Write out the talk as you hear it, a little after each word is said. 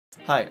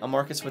Hi, I'm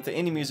Marcus with the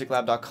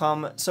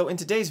IndieMusicLab.com. So in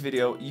today's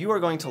video, you are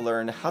going to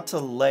learn how to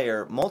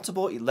layer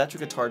multiple electric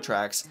guitar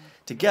tracks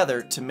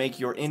together to make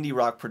your indie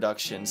rock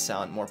production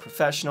sound more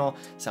professional,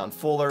 sound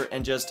fuller,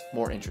 and just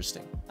more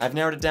interesting. I've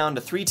narrowed it down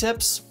to 3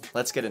 tips.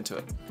 Let's get into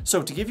it.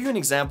 So to give you an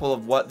example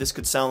of what this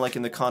could sound like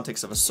in the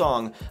context of a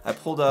song, I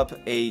pulled up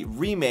a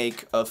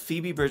remake of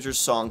Phoebe Bridgers'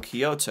 song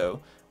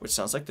Kyoto, which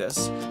sounds like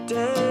this.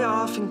 Day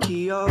off in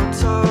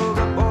Kyoto,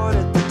 got bored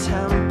at the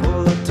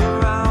temple, looked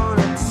around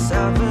at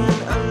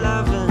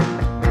 7-Eleven,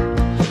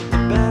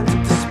 bent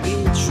at the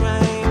speed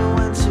train,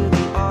 went to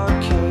the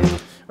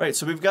arcade. Right,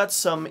 so we've got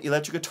some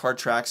electric guitar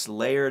tracks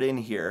layered in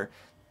here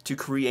to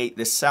create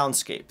this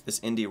soundscape, this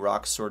indie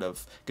rock sort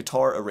of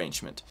guitar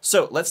arrangement.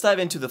 So let's dive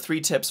into the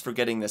 3 tips for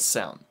getting this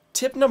sound.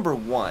 Tip number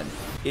 1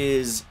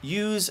 is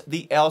use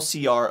the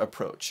LCR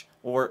approach,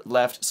 or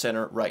left,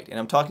 center, right. And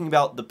I'm talking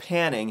about the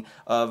panning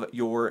of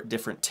your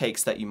different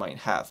takes that you might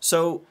have.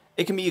 So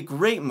it can be a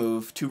great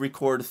move to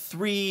record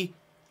 3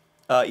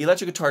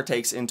 electric guitar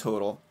takes in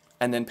total,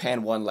 and then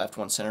pan 1 left,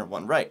 1 center,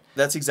 1 right.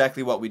 That's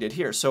exactly what we did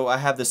here. So I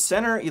have the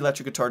center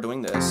electric guitar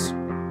doing this,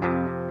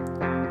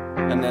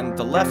 and then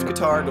the left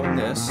guitar doing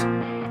this,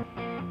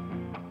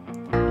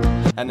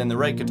 and then the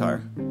right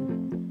guitar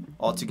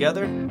all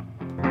together.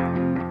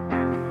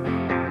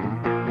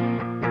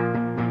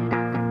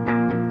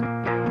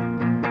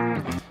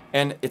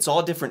 And it's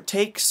all different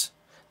takes.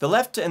 The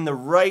left and the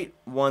right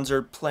ones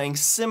are playing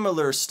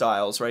similar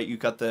styles, right? You've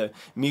got the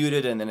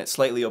muted and then it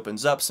slightly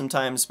opens up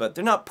sometimes, but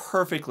they're not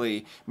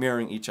perfectly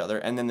mirroring each other.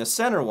 And then the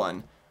center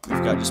one,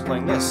 we've got just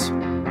playing this.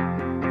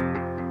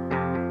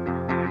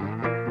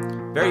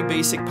 Very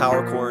basic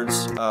power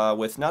chords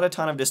with not a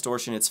ton of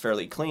distortion. It's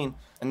fairly clean.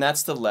 And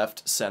that's the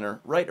left, center,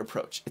 right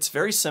approach. It's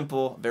very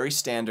simple, very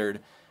standard,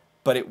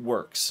 but it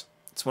works.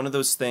 It's one of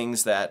those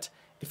things that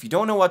if you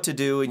don't know what to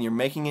do and you're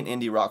making an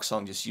indie rock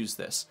song, just use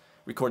this.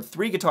 Record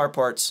 3 guitar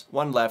parts,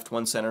 1 left,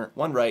 1 center,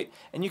 1 right,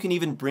 and you can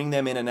even bring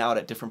them in and out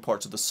at different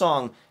parts of the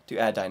song to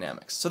add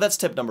dynamics. So that's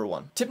tip number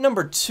 1. Tip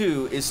number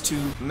 2 is to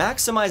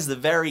maximize the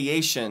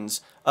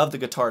variations of the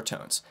guitar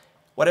tones.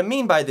 What I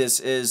mean by this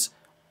is,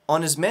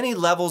 on as many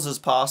levels as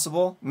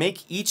possible,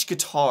 make each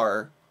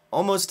guitar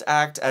almost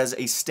act as a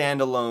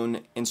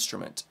standalone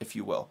instrument, if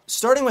you will.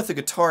 Starting with the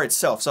guitar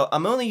itself. So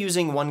I'm only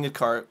using one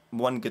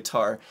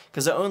guitar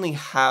because I only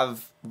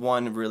have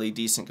one really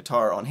decent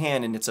guitar on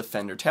hand, and it's a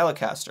Fender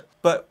Telecaster.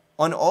 But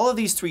on all of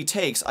these 3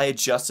 takes, I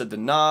adjusted the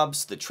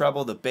knobs, the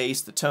treble, the bass,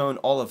 the tone,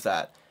 all of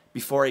that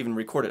before I even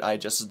recorded. I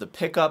adjusted the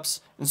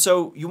pickups. And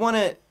so you want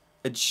to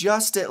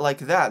adjust it like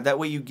that. That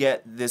way you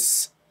get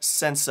this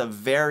sense of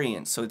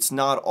variance, so it's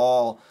not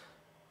all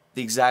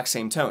the exact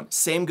same tone.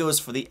 Same goes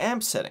for the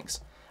amp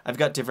settings. I've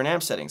got different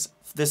amp settings.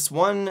 This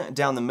one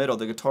down the middle,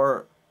 the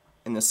guitar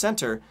in the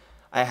center,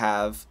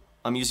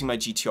 I'm using my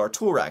GTR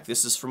tool rack.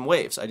 This is from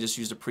Waves. I just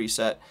used a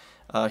preset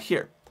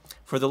here.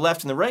 For the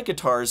left and the right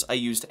guitars, I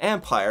used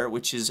Ampire,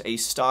 which is a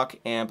stock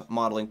amp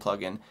modeling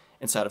plugin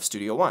inside of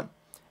Studio One.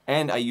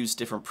 And I used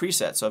different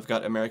presets. So I've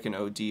got American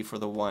OD for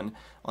the one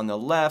on the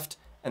left,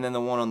 and then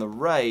the one on the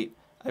right,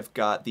 I've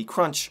got the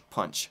Crunch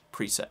Punch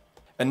preset.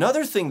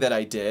 Another thing that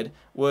I did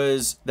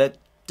was that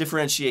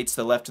differentiates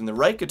the left and the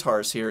right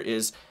guitars here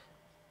is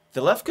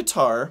the left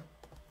guitar,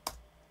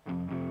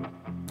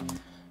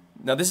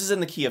 now this is in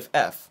the key of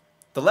F.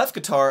 The left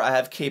guitar, I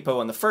have capo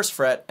on the 1st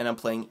fret and I'm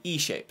playing E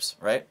shapes,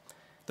 right?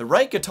 The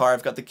right guitar,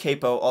 I've got the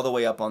capo all the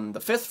way up on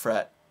the 5th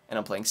fret and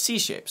I'm playing C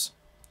shapes,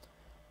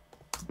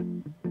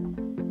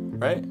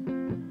 right?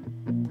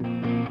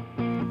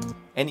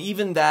 And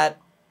even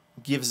that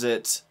gives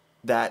it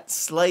that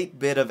slight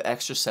bit of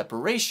extra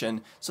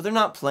separation, so they're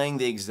not playing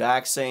the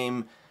exact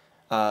same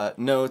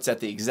notes at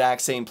the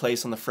exact same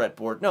place on the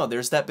fretboard. No,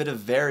 there's that bit of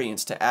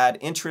variance to add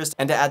interest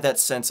and to add that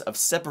sense of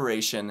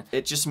separation.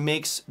 It just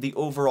makes the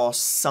overall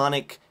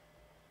sonic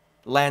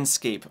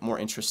landscape more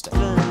interesting.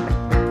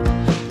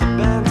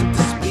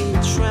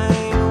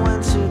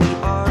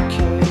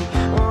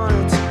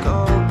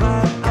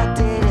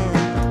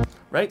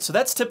 Right, so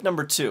that's tip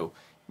number 2.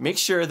 Make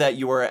sure that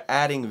you are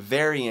adding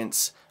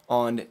variance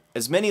on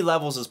as many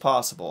levels as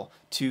possible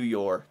to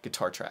your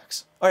guitar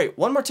tracks. All right,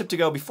 one more tip to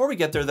go. Before we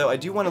get there though, I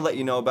do want to let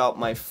you know about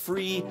my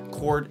free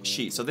chord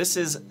sheet. So this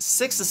is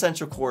 6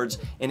 essential chords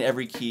in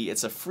every key.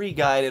 It's a free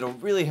guide. It'll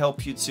really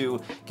help you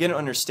to get an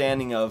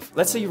understanding of,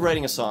 let's say you're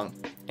writing a song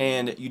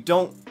and you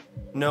don't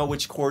know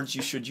which chords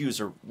you should use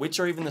or which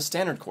are even the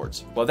standard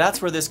chords. Well,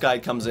 that's where this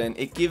guide comes in.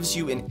 It gives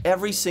you in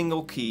every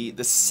single key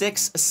the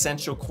 6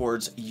 essential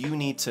chords you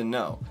need to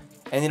know.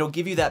 And it'll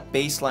give you that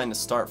baseline to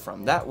start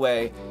from. That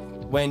way,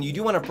 when you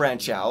do want to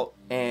branch out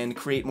and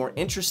create more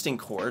interesting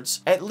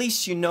chords, at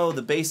least you know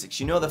the basics,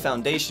 you know the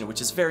foundation, which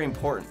is very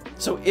important.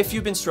 So if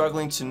you've been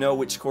struggling to know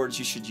which chords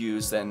you should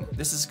use, then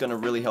this is going to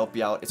really help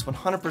you out. It's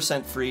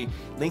 100% free.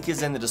 Link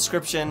is in the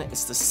description.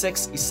 It's the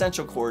 6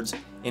 essential chords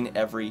in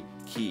every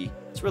key.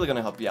 It's really going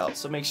to help you out,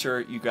 so make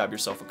sure you grab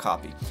yourself a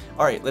copy.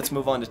 All right, let's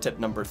move on to tip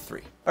number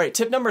 3. All right,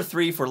 tip number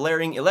 3 for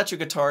layering electric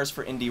guitars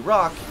for indie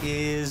rock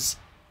is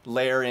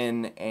layer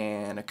in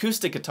an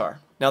acoustic guitar.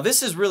 Now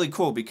this is really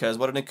cool because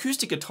what an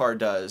acoustic guitar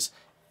does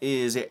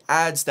is it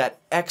adds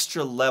that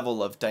extra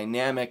level of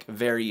dynamic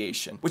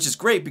variation, which is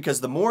great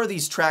because the more of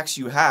these tracks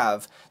you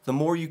have, the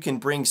more you can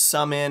bring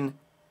some in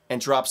and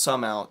drop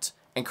some out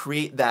and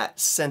create that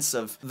sense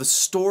of the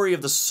story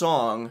of the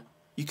song.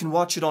 You can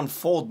watch it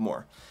unfold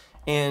more.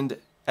 And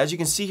as you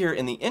can see here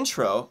in the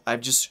intro,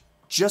 I've just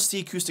the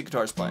acoustic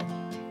guitars playing,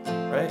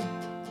 right?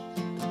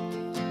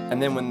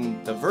 And then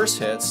when the verse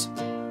hits,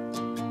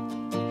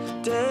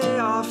 Day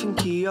off in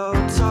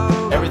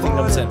Kyoto, everything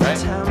comes in, right?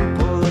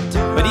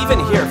 But even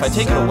here, if I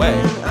take it away,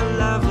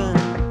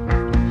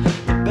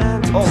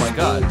 oh my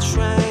God.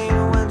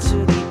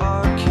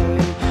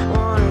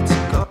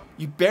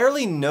 You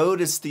barely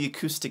noticed the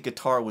acoustic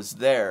guitar was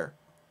there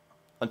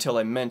until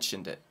I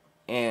mentioned it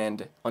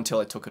and until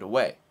I took it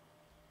away.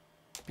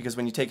 Because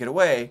when you take it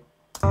away,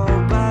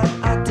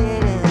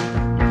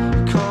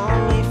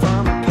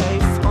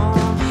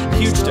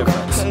 huge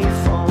difference.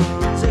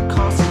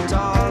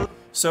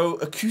 So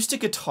acoustic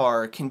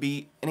guitar can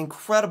be an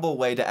incredible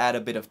way to add a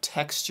bit of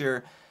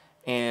texture,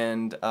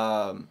 and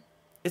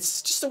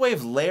it's just a way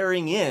of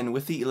layering in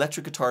with the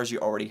electric guitars you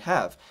already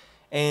have.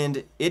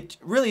 And it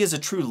really is a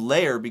true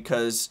layer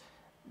because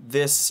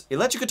this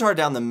electric guitar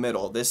down the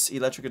middle, this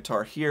electric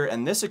guitar here,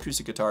 and this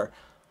acoustic guitar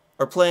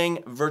are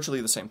playing virtually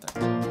the same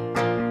thing.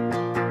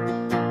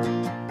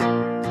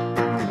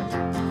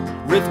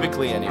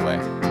 Rhythmically anyway.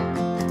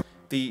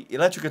 The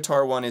electric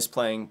guitar one is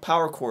playing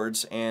power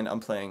chords, and I'm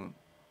playing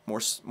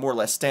more or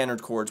less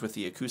standard chords with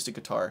the acoustic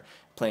guitar,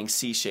 playing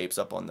C shapes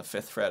up on the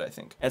 5th fret, I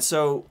think. And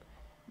so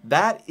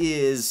that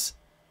is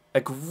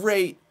a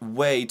great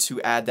way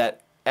to add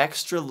that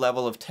extra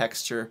level of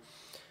texture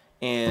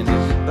and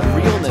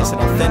realness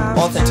and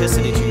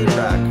authenticity to your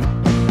track.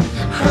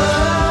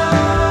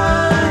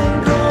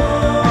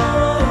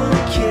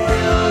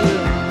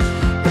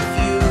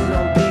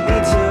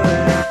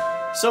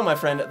 So my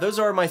friend, those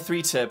are my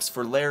 3 tips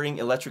for layering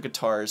electric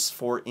guitars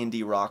for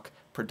indie rock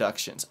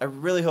productions. I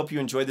really hope you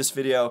enjoyed this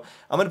video.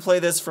 I'm going to play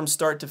this from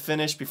start to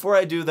finish. Before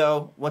I do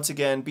though, once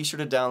again, be sure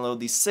to download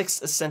the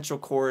 6 essential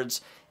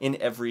chords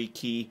in every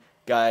key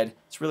guide.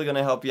 It's really going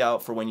to help you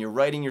out for when you're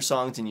writing your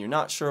songs and you're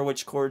not sure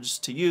which chords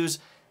to use.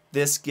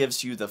 This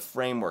gives you the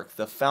framework,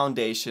 the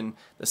foundation,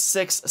 the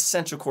 6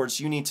 essential chords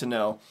you need to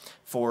know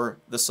for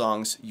the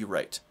songs you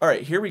write.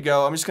 Alright, here we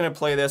go. I'm just going to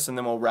play this and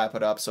then we'll wrap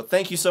it up. So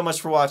thank you so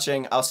much for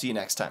watching. I'll see you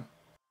next time.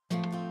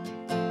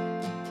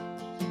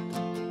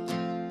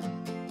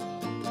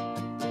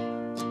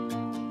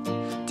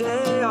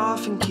 Day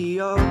off in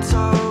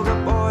Kyoto,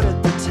 got bored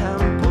at the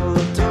temple.